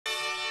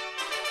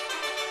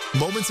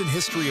Moments in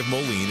History of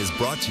Moline is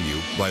brought to you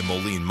by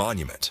Moline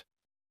Monument.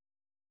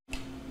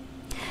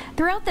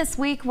 Throughout this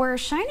week, we're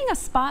shining a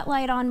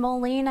spotlight on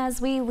Moline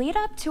as we lead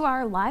up to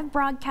our live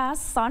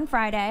broadcasts on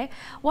Friday.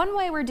 One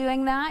way we're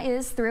doing that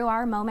is through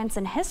our Moments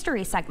in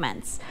History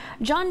segments.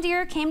 John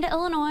Deere came to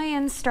Illinois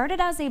and started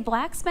as a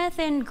blacksmith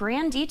in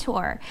Grand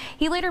Detour.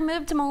 He later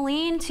moved to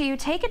Moline to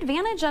take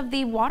advantage of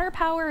the water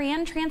power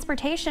and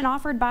transportation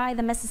offered by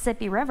the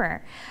Mississippi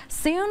River.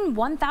 Soon,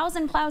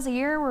 1,000 plows a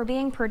year were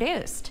being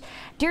produced.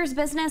 Deere's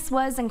business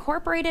was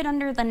incorporated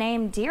under the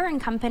name Deere &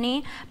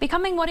 Company,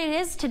 becoming what it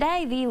is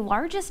today, the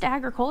largest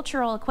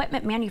agricultural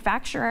equipment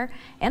manufacturer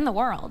in the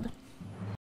world.